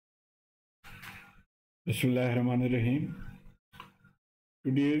Bismillahirrahmanirrahim.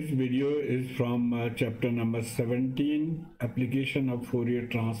 Today's video is from chapter number 17, Application of Fourier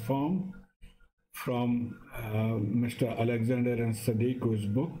Transform, from Mr. Alexander and Sadiq's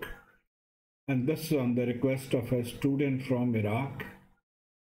book. And this is on the request of a student from Iraq.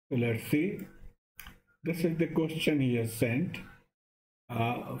 So let's see. This is the question he has sent.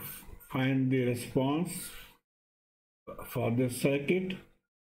 Find the response for the circuit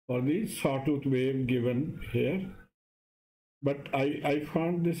for the Sawtooth wave given here. But I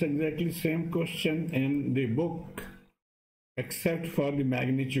found this exactly same question in the book, except for the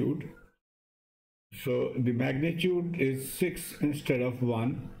magnitude. So the magnitude is 6 instead of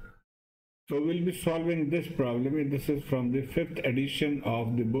 1. So we'll be solving this problem, and this is from the 5th edition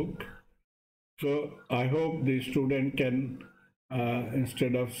of the book. So I hope the student can,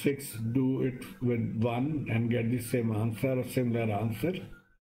 instead of 6, do it with 1 and get the same answer or similar answer.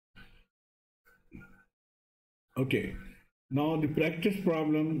 Okay. Now the practice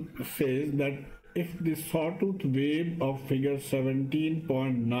problem says that if the sawtooth wave of figure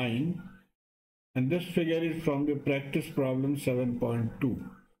 17.9, and this figure is from the practice problem 7.2.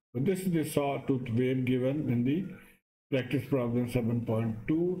 So this is the sawtooth wave given in the practice problem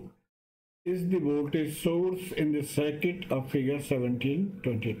 7.2, is the voltage source in the circuit of figure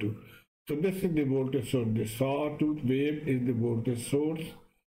 17.22. So this is the voltage source. The sawtooth wave is the voltage source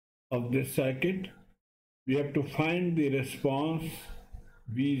of this circuit. We have to find the response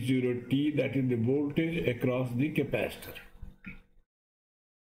V0t, that is the voltage across the capacitor.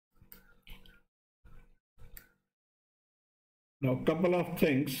 Now, a couple of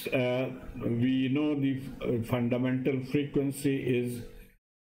things. We know the fundamental frequency is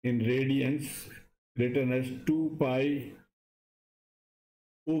in radians, written as 2 pi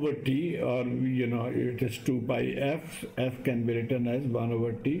over t, or it is 2 pi f. F can be written as 1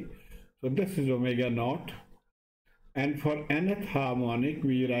 over t. So this is omega naught, and for nth harmonic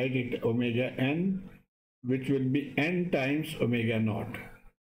we write it omega n, which will be n times omega naught.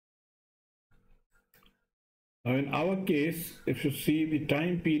 Now in our case, if you see, the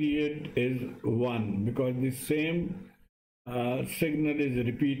time period is 1 because the same signal is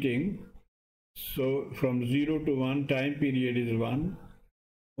repeating. So from 0 to 1, time period is 1.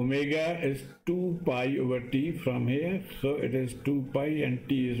 Omega is 2 pi over t from here, so it is 2 pi and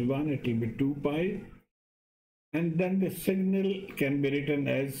t is 1, it will be 2 pi. And then the signal can be written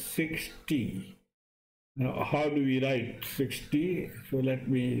as 6t. Now how do we write 6t? So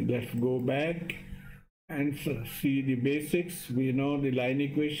let's go back and see the basics. We know the line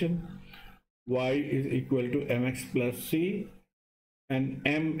equation. Y is equal to mx plus c, and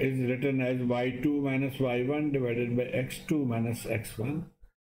m is written as y2 minus y1 divided by x2 minus x1.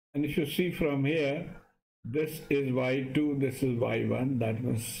 And if you see from here, this is y2, this is y1, that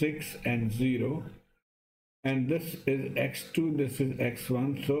was 6 and 0. And this is x2, this is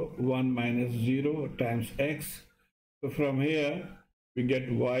x1, so 1 minus 0 times x. So from here, we get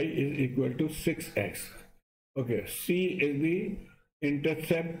y is equal to 6x. Okay, c is the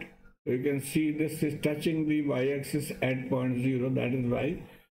intercept. You can see this is touching the y-axis at point 0. That is why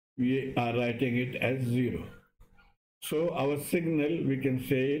we are writing it as 0. So our signal, we can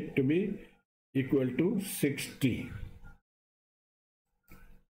say it to be equal to 6t.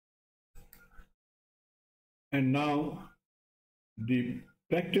 And now the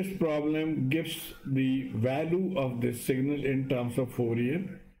practice problem gives the value of the signal in terms of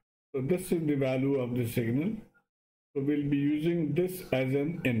Fourier. So this is the value of the signal. So we'll be using this as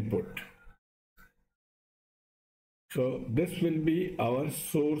an input. So this will be our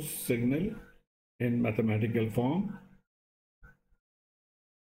source signal in mathematical form.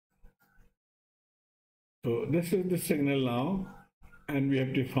 So this is the signal now, and we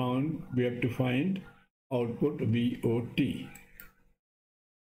have to find output VOT.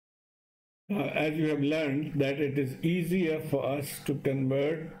 As you have learned that it is easier for us to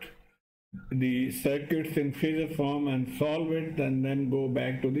convert the circuits in phasor form and solve it, and then go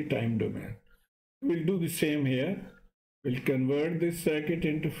back to the time domain. We'll do the same here. We'll convert this circuit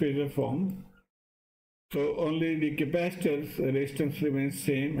into phasor form. So only the capacitor's resistance remains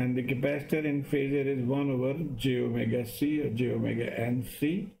same, and the capacitor in phasor is 1 over j omega c or j omega n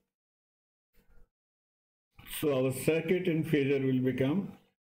c. So our circuit in phasor will become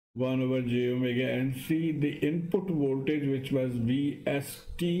 1 over j omega n c. The input voltage, which was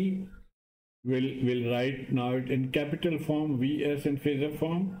VST, will write now it in capital form, VS in phasor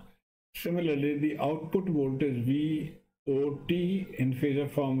form. Similarly, the output voltage VOT in phasor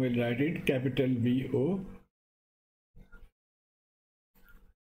form will write it capital VO.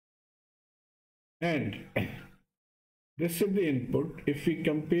 And This is the input. If we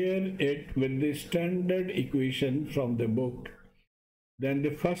compare it with the standard equation from the book, then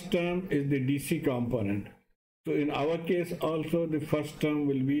the first term is the DC component. So in our case also the first term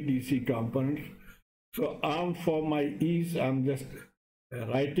will be DC components. So for my ease, I'm just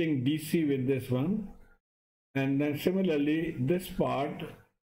writing DC with this one. And then similarly, this part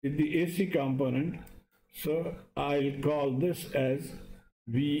is the AC component. So I'll call this as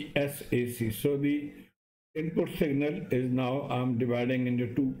VSAC. So the input signal is now, I'm dividing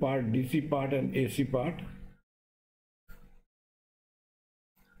into two parts, DC part and AC part.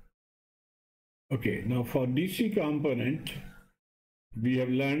 Okay, now for DC component, we have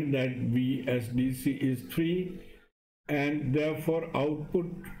learned that VSDC is 3 and therefore output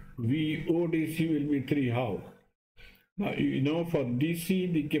VODC will be 3. How? Now you know for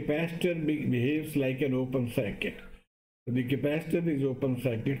DC the capacitor behaves like an open circuit. So the capacitor is open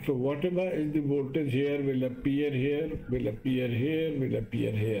circuit, so whatever is the voltage here will appear here, will appear here, will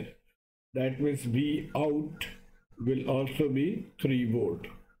appear here. That means V out will also be 3 volt.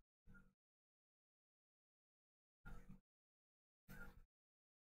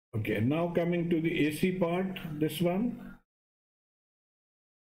 Okay, now coming to the AC part, this one.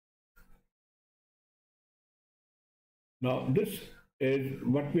 Now this is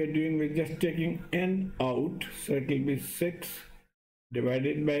what we are doing, we're just taking N out, so it will be 6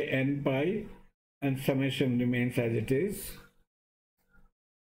 divided by N pi and summation remains as it is.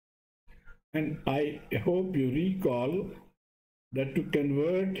 And I hope you recall that to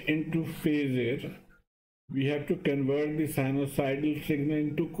convert into phasor, we have to convert the sinusoidal signal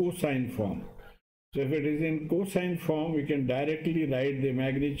into cosine form. So if it is in cosine form, we can directly write the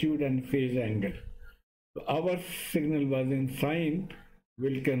magnitude and phase angle. So our signal was in sine,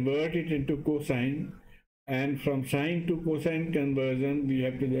 we'll convert it into cosine, and from sine to cosine conversion, we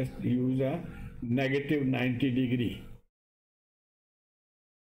have to just use a negative 90 degree.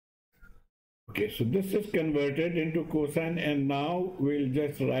 Okay, so this is converted into cosine, and now we'll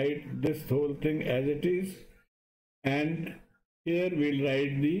just write this whole thing as it is, and here we'll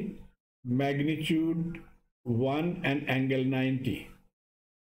write the magnitude 1 and angle 90.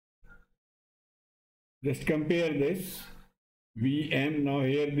 Just compare this, Vm, now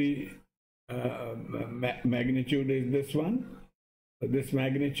here the magnitude is this one, this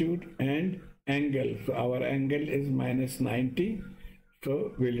magnitude, and angle, so our angle is minus 90.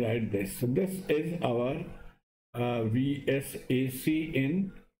 So we'll write this. So this is our VSAC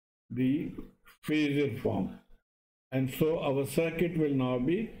in the phasor form. And so our circuit will now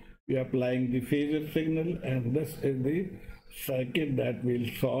be, we are applying the phasor signal, and this is the circuit that we'll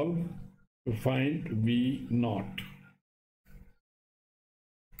solve to find V naught.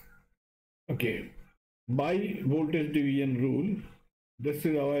 Okay, by voltage division rule, this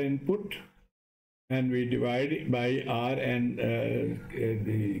is our input, and we divide it by R and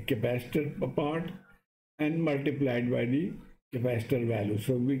the capacitor part and multiplied by the capacitor value.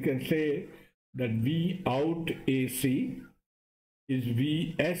 So we can say that V out AC is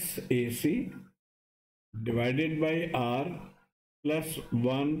VSAC divided by R plus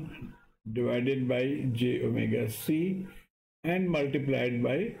 1 divided by j omega C and multiplied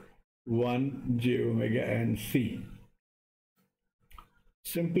by 1 j omega and C.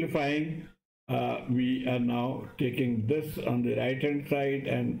 Simplifying, we are now taking this on the right hand side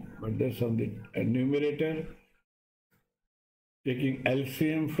and this on the numerator, taking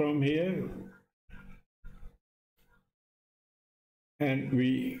LCM from here, and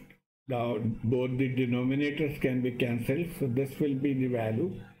we now both the denominators can be cancelled, so this will be the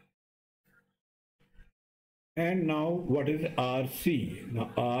value. And now what is RC?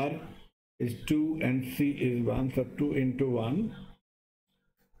 Now R is 2 and C is 1, so 2 into 1.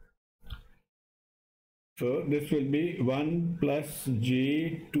 So this will be 1 plus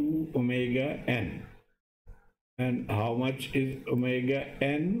J2 omega n. And how much is omega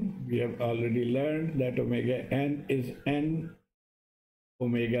n? We have already learned that omega n is n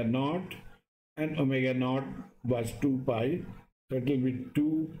omega naught, and omega naught was 2 pi. So it will be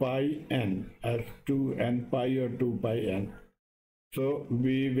 2 pi n as 2 n pi or 2 pi n. So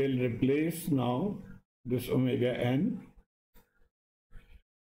we will replace now this omega n.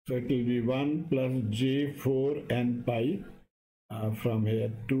 So it will be 1 plus J4 n pi. From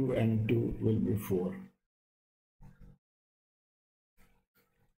here 2 and 2 will be 4.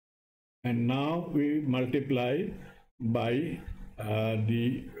 And now we multiply by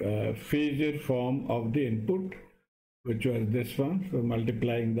the phasor form of the input, which was this one. So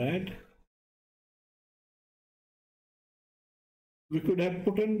multiplying that, we could have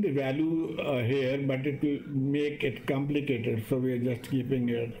put in the value here, but it will make it complicated. So we are just keeping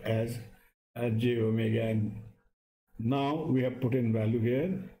it as j omega n Now we have put in value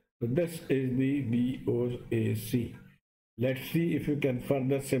here. So this is the VOAC. Let's see if you can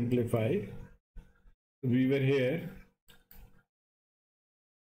further simplify. We were here,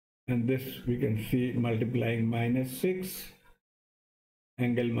 and this we can see multiplying -6,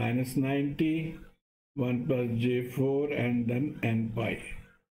 angle -90, 1 plus J4, and then n pi.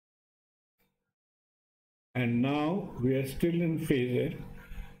 And now we are still in phasor.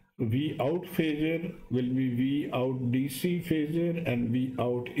 V out phasor will be V out DC phasor and V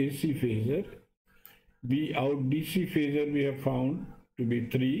out AC phasor. V out DC phasor we have found to be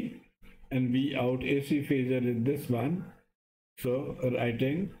 3, and V out AC phasor is this one. So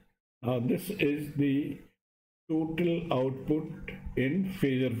writing, now this is the total output in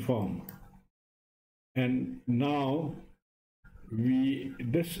phasor form. And now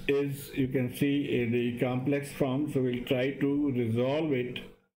this is, you can see, the complex form, so we'll try to resolve it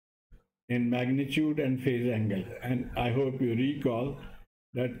in magnitude and phase angle. And I hope you recall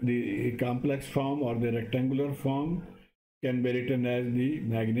that the complex form or the rectangular form can be written as the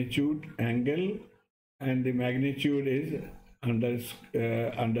magnitude angle, and the magnitude is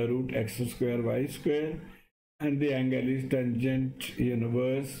under root x square y square, and the angle is tangent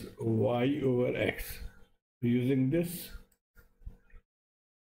inverse y over x. Using this,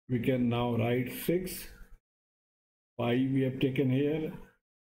 we can now write 6, pi we have taken here,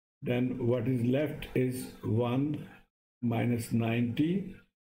 then what is left is 1 minus 90,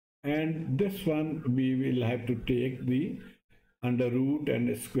 and this one we will have to take the under root and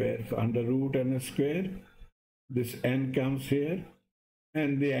a square. So under root and a square, this n comes here,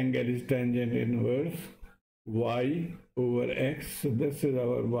 and the angle is tangent inverse y over x. So this is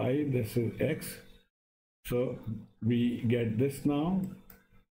our y, this is x. So we get this now.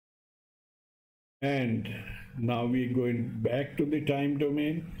 And now we're going back to the time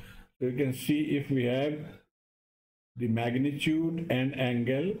domain. So you can see if we have the magnitude and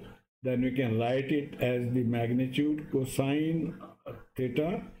angle, then we can write it as the magnitude cosine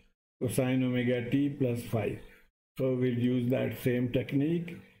theta cosine omega t plus phi. So we'll use that same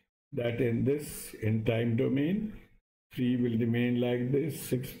technique, that in time domain, 3 will remain like this,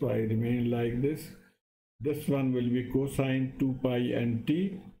 6 pi remain like this. This one will be cosine 2 pi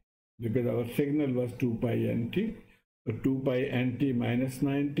nt, because our signal was 2 pi nt. So 2 pi nt minus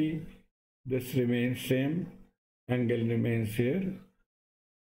 90, this remains same, angle remains here.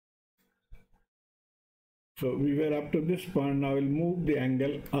 So we were up to this point, now we'll move the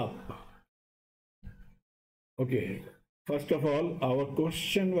angle up. Okay, first of all, our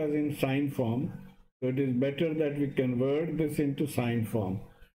question was in sine form, so it is better that we convert this into sine form.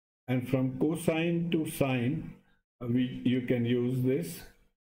 And from cosine to sine, you can use this.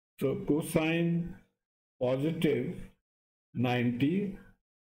 So cosine positive 90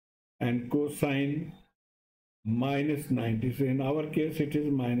 and cosine minus 90. So in our case, it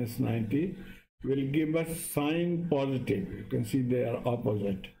is minus 90. Will give us sine positive. You can see they are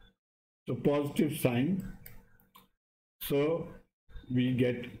opposite. So positive sine. So we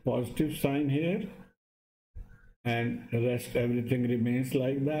get positive sine here, and the rest everything remains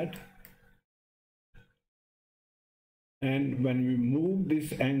like that. And when we move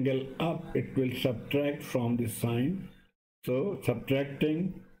this angle up, it will subtract from the sine. So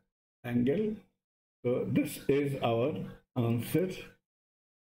subtracting angle. So this is our answer.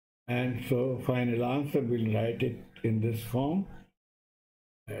 And so final answer, we'll write it in this form.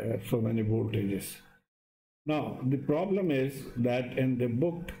 So many voltages. Now the problem is that in the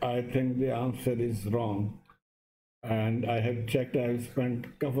book, I think the answer is wrong. And I have checked, I have spent a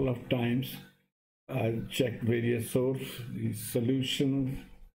couple of times. I checked various sources, the solutions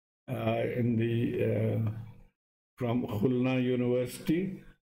in the from Khulna University,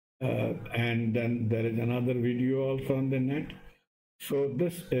 and then there is another video also on the net. So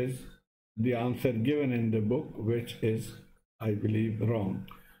this is the answer given in the book, which is, I believe, wrong.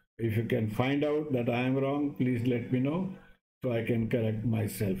 If you can find out that I am wrong, please let me know so I can correct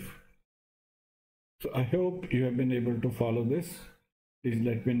myself. So I hope you have been able to follow this. Please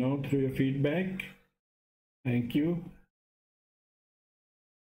let me know through your feedback. Thank you.